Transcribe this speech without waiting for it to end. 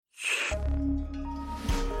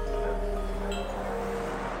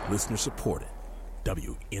Listener supported.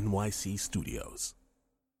 WNYC Studios.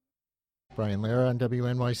 Brian Lehrer on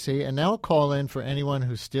WNYC. And now a call in for anyone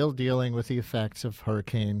who's still dealing with the effects of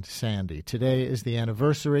Hurricane Sandy. Today is the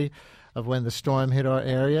anniversary of when the storm hit our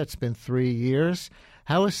area. It's been 3 years.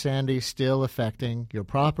 How is Sandy still affecting your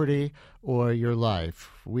property or your life?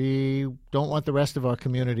 We don't want the rest of our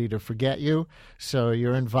community to forget you, so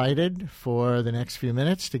you're invited for the next few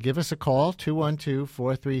minutes to give us a call,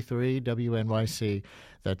 212-433-WNYC.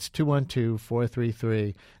 That's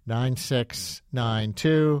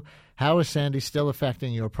 212-433-9692. How is Sandy still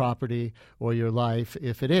affecting your property or your life?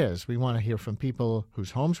 If it is, we want to hear from people whose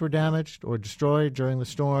homes were damaged or destroyed during the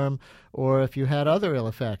storm, or if you had other ill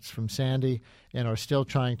effects from Sandy and are still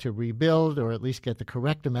trying to rebuild or at least get the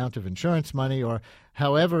correct amount of insurance money, or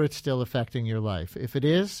however it's still affecting your life. If it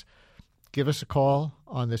is, give us a call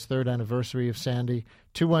on this third anniversary of Sandy,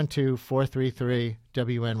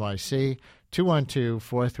 212-433-WNYC,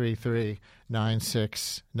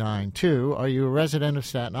 212-433-9692. Are you a resident of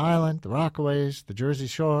Staten Island, the Rockaways, the Jersey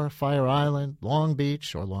Shore, Fire Island, Long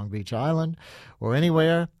Beach, or Long Beach Island, or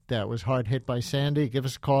anywhere that was hard hit by Sandy? Give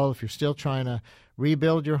us a call if you're still trying to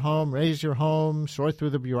rebuild your home, raise your home, sort through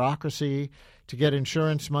the bureaucracy to get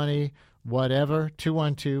insurance money, whatever,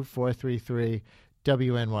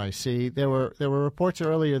 212-433-WNYC. There were reports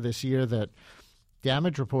earlier this year that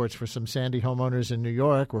damage reports for some Sandy homeowners in New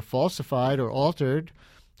York were falsified or altered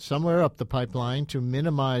somewhere up the pipeline to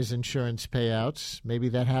minimize insurance payouts. Maybe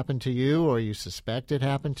that happened to you or you suspect it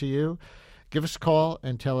happened to you. Give us a call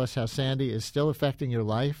and tell us how Sandy is still affecting your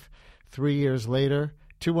life 3 years later,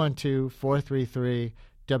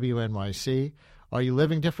 212-433-WNYC. Are you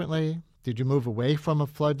living differently? Did you move away from a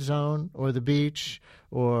flood zone or the beach?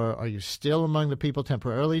 Or are you still among the people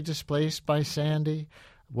temporarily displaced by Sandy?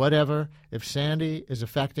 Whatever, if Sandy is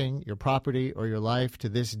affecting your property or your life to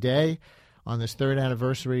this day, on this third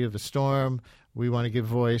anniversary of the storm, we want to give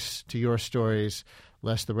voice to your stories,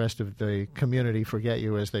 lest the rest of the community forget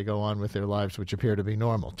you as they go on with their lives, which appear to be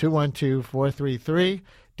normal.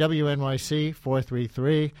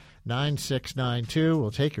 212-433-WNYC, 433-9692.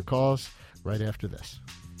 We'll take your calls right after this.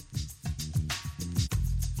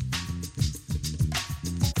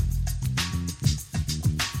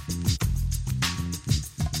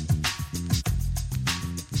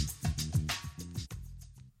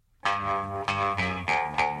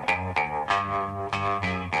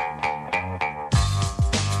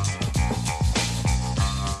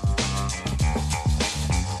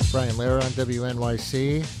 Brian Lehrer on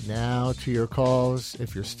WNYC. Now to your calls.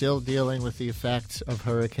 If you're still dealing with the effects of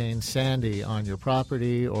Hurricane Sandy on your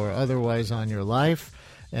property or otherwise on your life.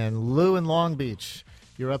 And Lou in Long Beach,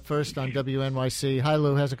 you're up first on WNYC. Hi,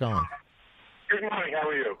 Lou. How's it going? Good morning. How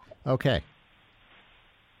are you? Okay.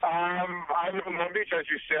 I live in Long Beach, as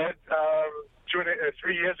you said. 3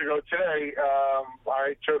 years ago today,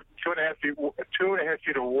 I took 2.5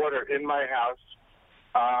 feet of water in my house.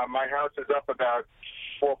 My house is up about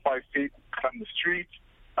 4 or 5 feet from the street.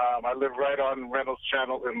 I live right on Reynolds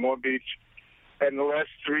Channel in Long Beach. And the last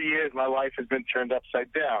 3 years, my life has been turned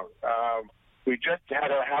upside down. We just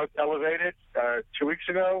had our house elevated 2 weeks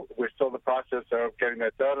ago. We're still in the process of getting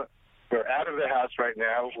that done. We're out of the house right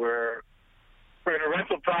now. We're in a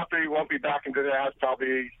rental property. Won't be back into the house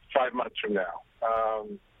probably 5 months from now.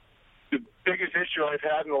 The biggest issue I've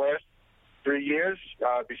had in the last 3 years,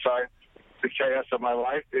 besides the chaos of my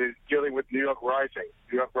life, is dealing with New York Rising.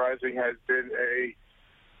 New York Rising has been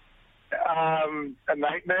a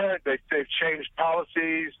nightmare. They've changed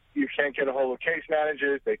policies. You can't get a hold of case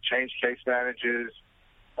managers. They've changed case managers.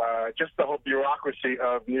 Just the whole bureaucracy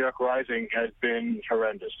of New York Rising has been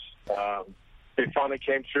horrendous. They finally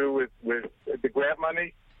came through with the grant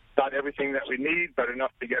money. Not everything that we need, but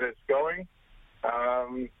enough to get us going.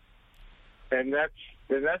 And that's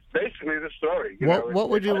basically the story. What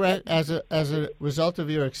would you as a result of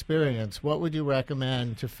your experience? What would you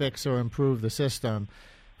recommend to fix or improve the system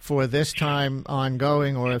for this time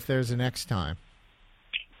ongoing, or if there's a next time?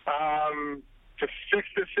 To fix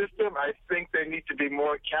the system, I think they need to be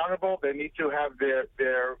more accountable. They need to have their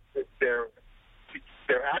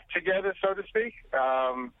act together, so to speak.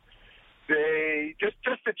 They just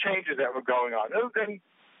the changes that were going on. And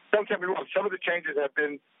don't get me wrong, some of the changes have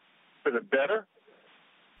been for the better.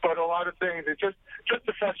 But a lot of things, it's just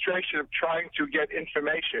the frustration of trying to get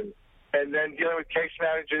information and then dealing with case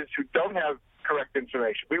managers who don't have correct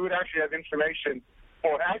information. We would actually have information,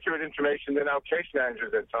 more accurate information than our case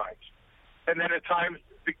managers at times. And then at times,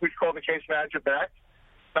 we call the case manager back.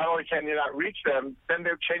 Not only can you not reach them, then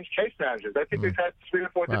they've changed case managers. I think we've had 3 or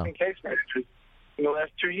 4 different case managers in the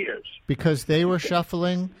last 2 years. Because they were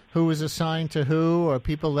shuffling who was assigned to who, or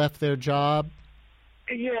people left their job?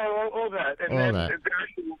 Yeah, all that. And All then that.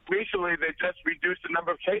 recently they just reduced the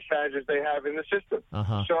number of case managers they have in the system.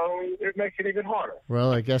 Uh-huh. So it makes it even harder.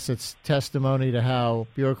 Well, I guess it's testimony to how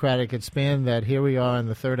bureaucratic it's been that here we are on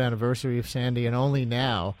the 3rd anniversary of Sandy, and only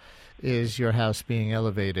now is your house being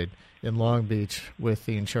elevated in Long Beach with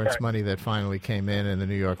the insurance money that finally came in and the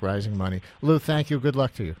New York Rising money. Lou, thank you. Good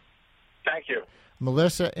luck to you. Thank you.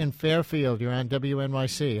 Melissa in Fairfield, you're on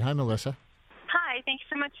WNYC. Hi, Melissa. Hi, thank you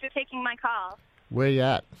so much for taking my call. Where you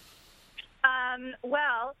at?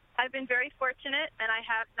 Well, I've been very fortunate, and I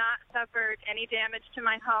have not suffered any damage to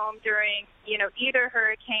my home during, either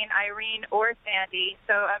Hurricane Irene or Sandy.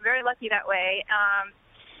 So I'm very lucky that way.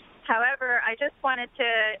 However, I just wanted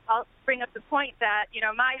to bring up the point that,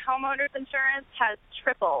 my homeowner's insurance has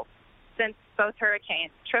tripled since both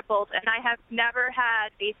hurricanes, and I have never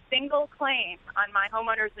had a single claim on my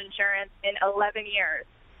homeowner's insurance in 11 years,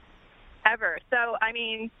 ever. So,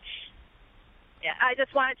 I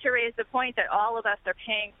just wanted to raise the point that all of us are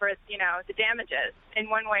paying for, the damages in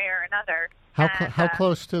one way or another. How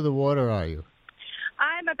close to the water are you?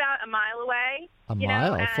 I'm about a mile away. A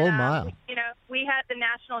full mile. We had the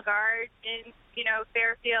National Guard in,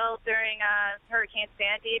 Fairfield during Hurricane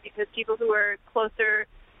Sandy because people who were closer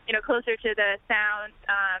to the sound,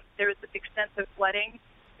 there was this extensive flooding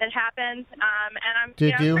that happened.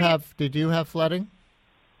 Did you have flooding?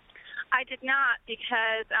 I did not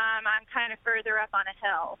because I'm kind of further up on a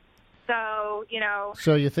hill. So,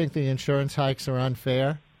 So you think the insurance hikes are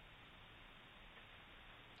unfair?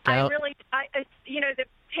 The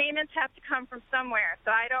payments have to come from somewhere.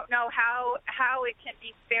 So I don't know how it can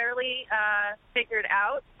be fairly figured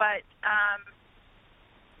out, but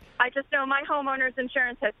I just know my homeowner's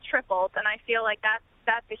insurance has tripled, and I feel like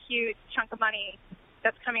that's a huge chunk of money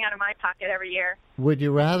that's coming out of my pocket every year. Would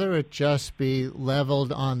you rather it just be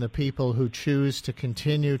leveled on the people who choose to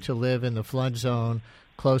continue to live in the flood zone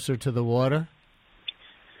closer to the water?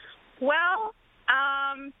 Well,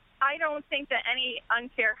 I don't think that any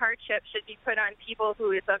unfair hardship should be put on people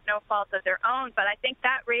who is of no fault of their own, but I think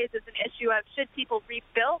that raises an issue of should people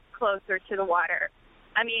rebuild closer to the water?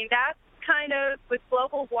 That's kind of with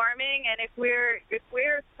global warming, and if we're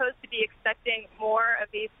supposed to be expecting more of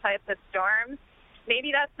these types of storms,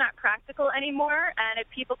 maybe that's not practical anymore. And if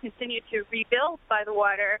people continue to rebuild by the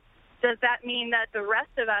water, does that mean that the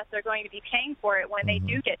rest of us are going to be paying for it when they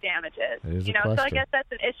do get damages? So I guess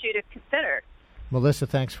that's an issue to consider. Melissa,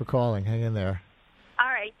 thanks for calling. Hang in there. All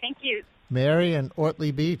right, thank you. Mary in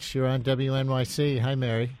Ortley Beach, you're on WNYC. Hi,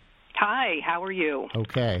 Mary. Hi, how are you?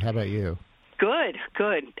 Okay, how about you? Good.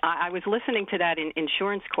 I was listening to that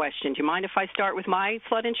insurance question. Do you mind if I start with my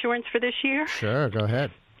flood insurance for this year? Sure, go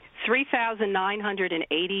ahead.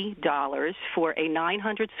 $3,980 for a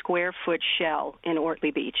 900-square-foot shell in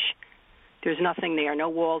Ortley Beach. There's nothing there, no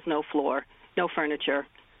walls, no floor, no furniture,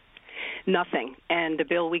 nothing. And the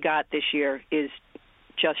bill we got this year is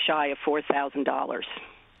just shy of $4,000.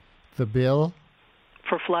 The bill?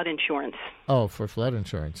 For flood insurance. Oh, for flood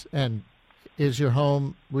insurance. And is your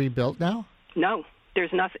home rebuilt now? No,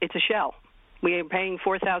 there's nothing. It's a shell. We are paying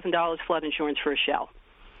 $4,000 flood insurance for a shell.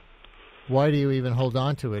 Why do you even hold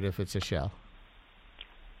on to it if it's a shell?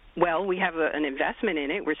 Well, we have an investment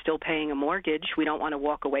in it. We're still paying a mortgage. We don't want to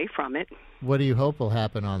walk away from it. What do you hope will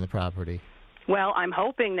happen on the property? Well, I'm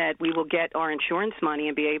hoping that we will get our insurance money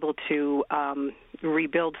and be able to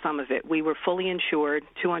rebuild some of it. We were fully insured,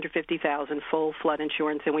 $250,000 full flood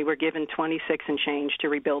insurance, and we were given $26 and change to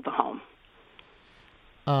rebuild the home.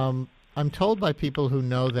 I'm told by people who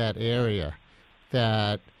know that area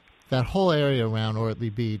that whole area around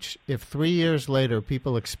Ortley Beach, if 3 years later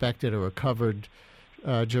people expected a recovered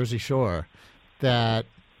Jersey Shore, that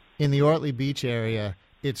in the Ortley Beach area,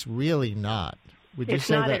 it's really not. Would you it's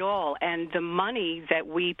say not that? At all. And the money that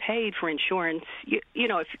we paid for insurance, you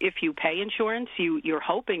know, if you pay insurance, you're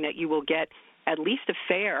hoping that you will get at least a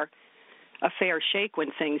fair shake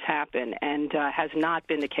when things happen, and has not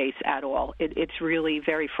been the case at all. It's really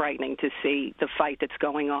very frightening to see the fight that's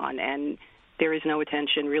going on, and there is no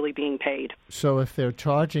attention really being paid. So if they're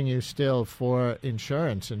charging you still for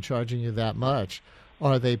insurance and charging you that much,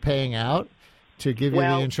 are they paying out to give you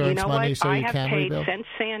the insurance money so you can rebuild? I have paid since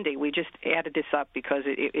Sandy. We just added this up because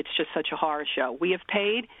it's just such a horror show. We have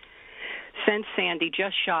paid since Sandy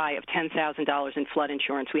just shy of $10,000 in flood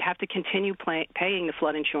insurance. We have to continue paying the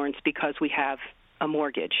flood insurance because we have a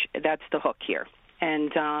mortgage. That's the hook here.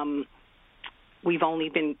 And we've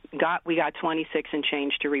only we got 26 and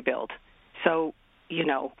change to rebuild. So, you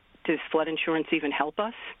know, does flood insurance even help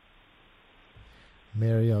us?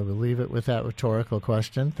 Mary, I will leave it with that rhetorical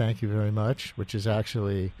question. Thank you very much, which is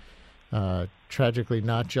actually tragically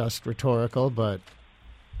not just rhetorical, but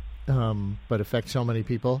but affect so many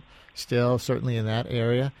people still, certainly in that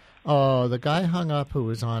area. Oh, the guy hung up who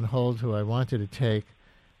was on hold who I wanted to take,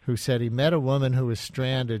 who said he met a woman who was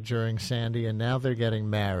stranded during Sandy, and now they're getting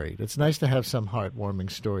married. It's nice to have some heartwarming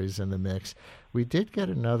stories in the mix. We did get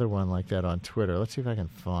another one like that on Twitter. Let's see if I can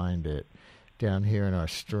find it down here in our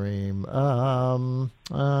stream. Yeah,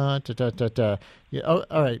 all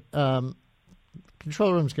right.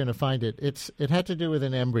 Control room's going to find it. It had to do with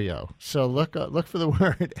an embryo. So look for the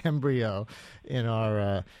word embryo in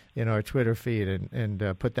our Twitter feed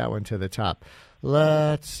and put that one to the top.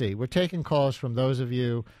 Let's see. We're taking calls from those of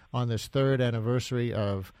you on this third anniversary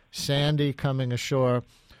of Sandy coming ashore,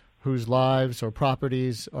 whose lives or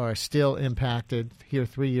properties are still impacted here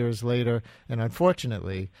 3 years later. And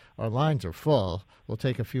unfortunately, our lines are full. We'll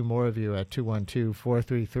take a few more of you at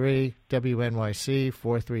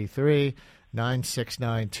 212-433-WNYC,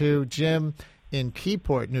 433-9692. Jim in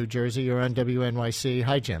Keyport, New Jersey. You're on WNYC.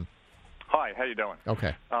 Hi, Jim. Hi, how you doing?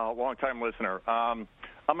 Okay. Long-time listener.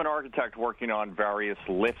 I'm an architect working on various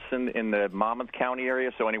lifts in the Monmouth County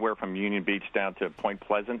area, so anywhere from Union Beach down to Point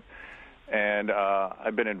Pleasant. And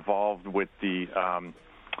I've been involved with the,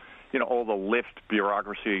 all the lift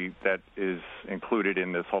bureaucracy that is included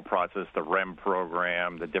in this whole process, the REM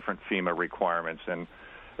program, the different FEMA requirements. And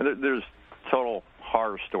there's total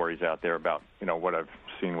horror stories out there about, what I've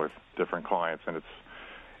seen with different clients. And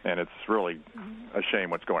it's really a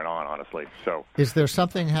shame what's going on, honestly. So, is there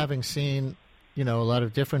something, having seen, a lot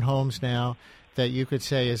of different homes now, that you could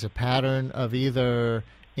say is a pattern of either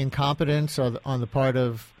incompetence on the part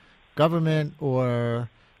of government or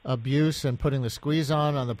abuse and putting the squeeze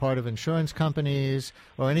on the part of insurance companies,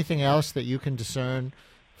 or anything else that you can discern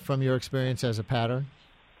from your experience as a pattern?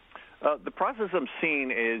 The process I'm seeing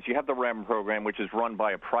is you have the REM program, which is run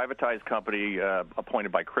by a privatized company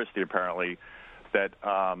appointed by Christie, apparently, that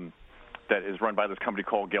is run by this company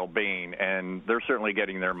called Gilbane, and they're certainly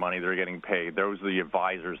getting their money. They're getting paid. Those are the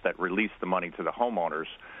advisors that release the money to the homeowners.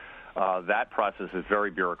 That process is very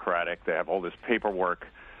bureaucratic. They have all this paperwork.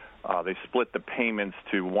 They split the payments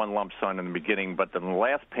to one lump sum in the beginning, but then the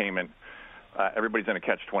last payment, everybody's in a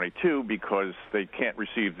catch-22 because they can't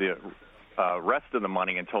receive the rest of the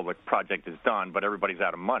money until the project is done, but everybody's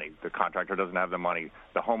out of money. The contractor doesn't have the money.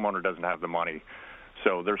 The homeowner doesn't have the money,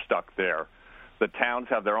 so they're stuck there. The towns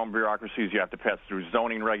have their own bureaucracies. You have to pass through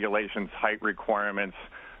zoning regulations, height requirements,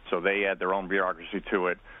 so they add their own bureaucracy to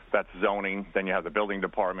it. That's zoning. Then you have the building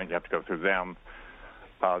department. You have to go through them.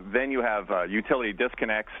 Then you have utility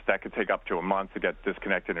disconnects. That could take up to a month to get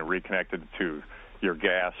disconnected and reconnected to your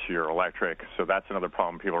gas, your electric. So that's another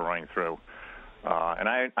problem people are running through.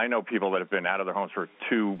 And I know people that have been out of their homes for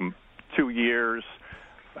two years,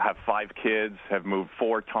 have 5 kids, have moved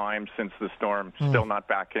 4 times since the storm, still not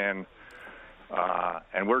back in.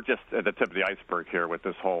 And we're just at the tip of the iceberg here with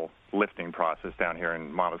this whole lifting process down here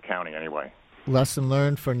in Monmouth County anyway. Lesson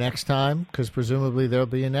learned for next time, because presumably there'll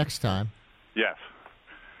be a next time. Yes.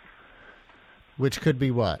 Which could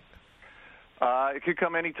be what? It could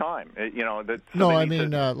come any time.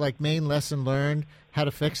 Like main lesson learned, how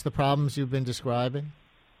to fix the problems you've been describing?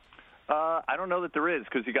 I don't know that there is,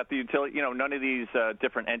 because you got the utility. None of these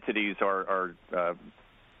different entities are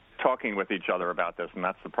talking with each other about this, and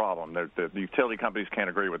that's the problem. The utility companies can't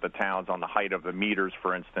agree with the towns on the height of the meters,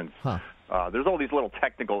 for instance. There's all these little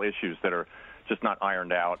technical issues that are just not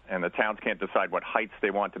ironed out, and the towns can't decide what heights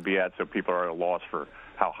they want to be at, so people are at a loss for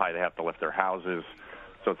how high they have to lift their houses.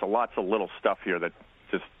 So it's lots of little stuff here that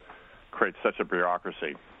just creates such a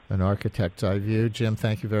bureaucracy. An architect's eye view. Jim,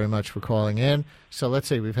 thank you very much for calling in. So let's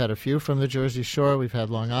see, we've had a few from the Jersey Shore. We've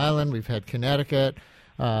had Long Island. We've had Connecticut.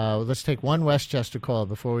 Let's take one Westchester call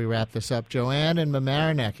before we wrap this up. Joanne in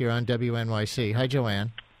Mamaroneck, you're on WNYC. Hi,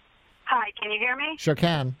 Joanne. Hi, can you hear me? Sure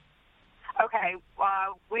can. Okay,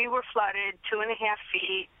 we were flooded 2.5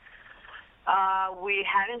 feet. We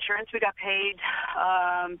had insurance. We got paid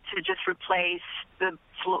to just replace the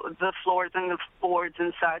floors and the boards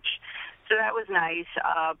and such. So that was nice,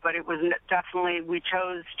 but it was definitely, we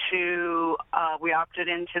opted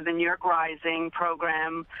into the New York Rising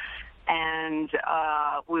program, and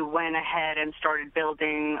we went ahead and started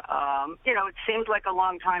building. It seems like a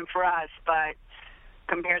long time for us, but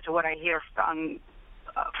compared to what I hear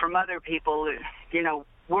from other people,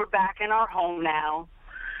 we're back in our home now.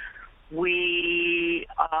 We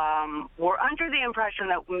were under the impression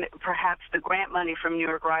that perhaps the grant money from New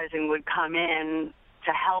York Rising would come in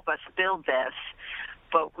to help us build this,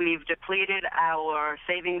 but we've depleted our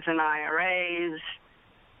savings and IRAs,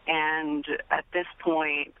 and at this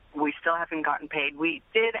point, we still haven't gotten paid. We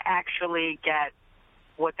did actually get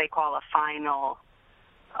what they call a final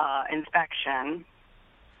inspection,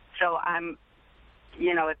 so I'm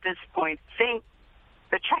at this point think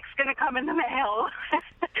the check's going to come in the mail.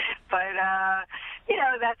 But,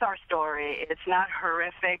 that's our story. It's not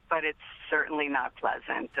horrific, but it's certainly not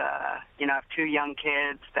pleasant. I have 2 young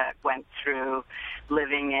kids that went through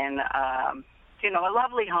living in, a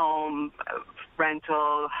lovely home,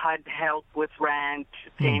 rental, had help with rent,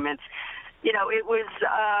 payments. It was,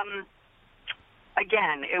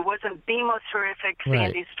 again, it wasn't the most horrific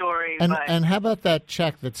Sandy story. And how about that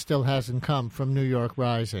check that still hasn't come from New York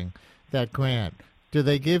Rising, that grant? Do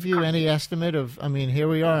they give you any estimate of, here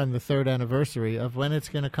we are on the 3rd anniversary of when it's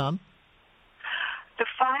going to come? The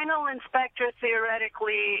final inspector,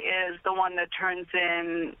 theoretically, is the one that turns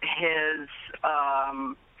in his,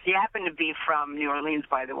 he happened to be from New Orleans,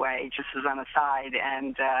 by the way, just as on a side,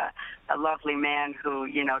 and a lovely man who,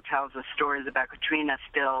 tells us stories about Katrina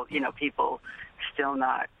still, people still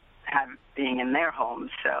not being in their homes.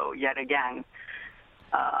 So, yet again,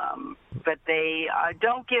 but they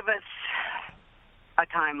don't give us a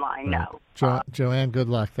timeline, no. Joanne, good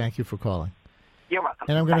luck. Thank you for calling. You're welcome.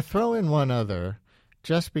 And I'm going to throw in one other,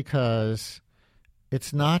 just because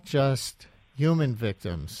it's not just human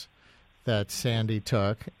victims that Sandy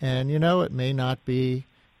took. And, it may not be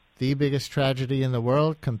the biggest tragedy in the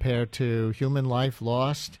world compared to human life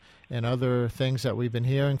lost and other things that we've been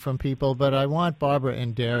hearing from people. But I want Barbara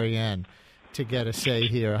and Darien to get a say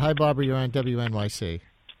here. Hi, Barbara. You're on WNYC.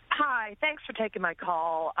 Hi. Thanks for taking my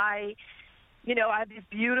call. I have these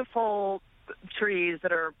beautiful trees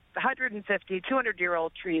that are 150,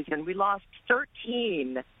 200-year-old trees, and we lost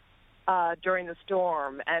 13 during the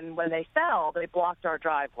storm. And when they fell, they blocked our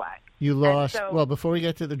driveway. You lost, well, before we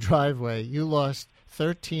get to the driveway, you lost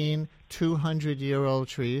 13 200-year-old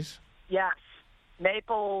trees? Yes.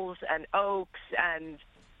 Maples and oaks and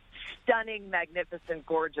stunning, magnificent,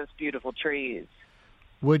 gorgeous, beautiful trees.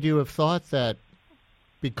 Would you have thought that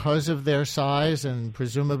because of their size and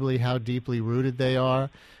presumably how deeply rooted they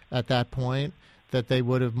are at that point, that they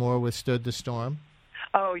would have more withstood the storm?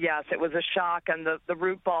 Oh, yes. It was a shock, and the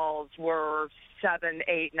root balls were 7,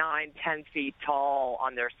 8, 9, 10 feet tall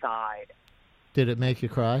on their side. Did it make you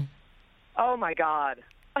cry? Oh, my God.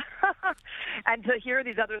 And to hear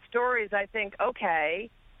these other stories, I think, okay,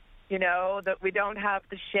 that we don't have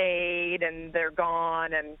the shade and they're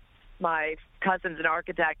gone. And my cousin's an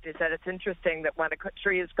architect. He said it's interesting that when a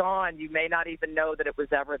tree is gone, you may not even know that it was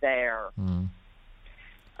ever there.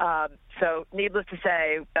 So needless to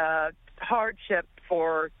say, hardship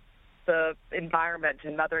for the environment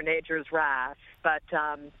and Mother Nature's wrath. But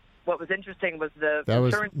what was interesting was that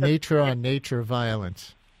was nature-on-nature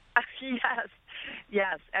violence.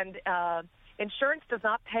 Yes. And insurance does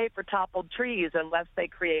not pay for toppled trees unless they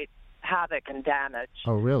create havoc and damage.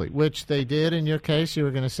 Oh, really? Which they did in your case, you were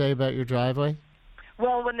going to say about your driveway?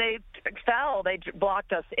 Well, when they fell, they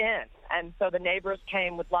blocked us in. And so the neighbors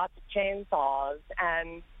came with lots of chainsaws,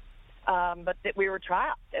 and but we were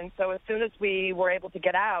trapped. And so as soon as we were able to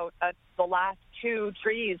get out, the last 2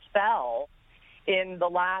 trees fell in the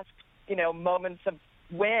last, moments of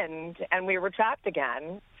wind, and we were trapped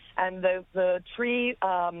again. And the tree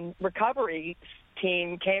recovery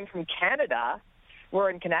team came from Canada. We're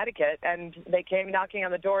in Connecticut, and they came knocking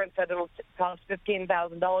on the door and said it'll cost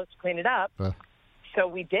 $15,000 to clean it up. So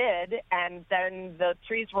we did, and then the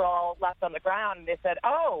trees were all left on the ground, and they said,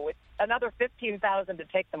 "Oh, it's another $15,000 to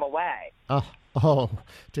take them away." Oh,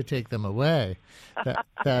 to take them away.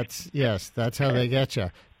 That's how they get you.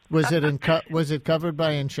 Was it covered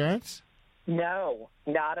by insurance? No,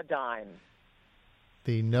 not a dime.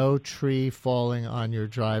 The no tree falling on your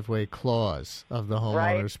driveway clause of the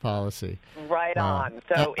homeowner's policy. Right on.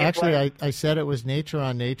 So actually, I said it was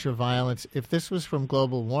nature-on-nature violence. If this was from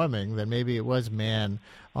global warming, then maybe it was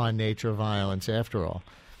man-on-nature violence after all.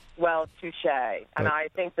 Well, touche. And I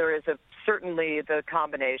think there is certainly the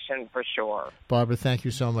combination for sure. Barbara, thank you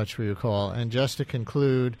so much for your call. And just to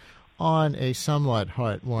conclude, on a somewhat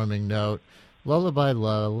heartwarming note, Lullaby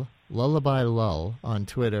Lull on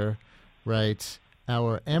Twitter writes,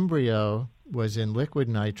 "Our embryo was in liquid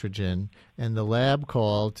nitrogen, and the lab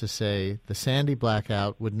called to say the Sandy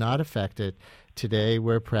blackout would not affect it. Today,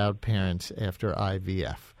 we're proud parents after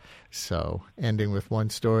IVF." So, ending with one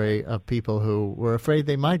story of people who were afraid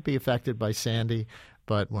they might be affected by Sandy,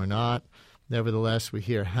 but were not. Nevertheless, we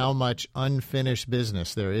hear how much unfinished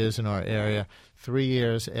business there is in our area 3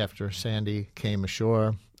 years after Sandy came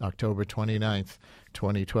ashore, October 29th,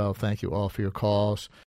 2012. Thank you all for your calls.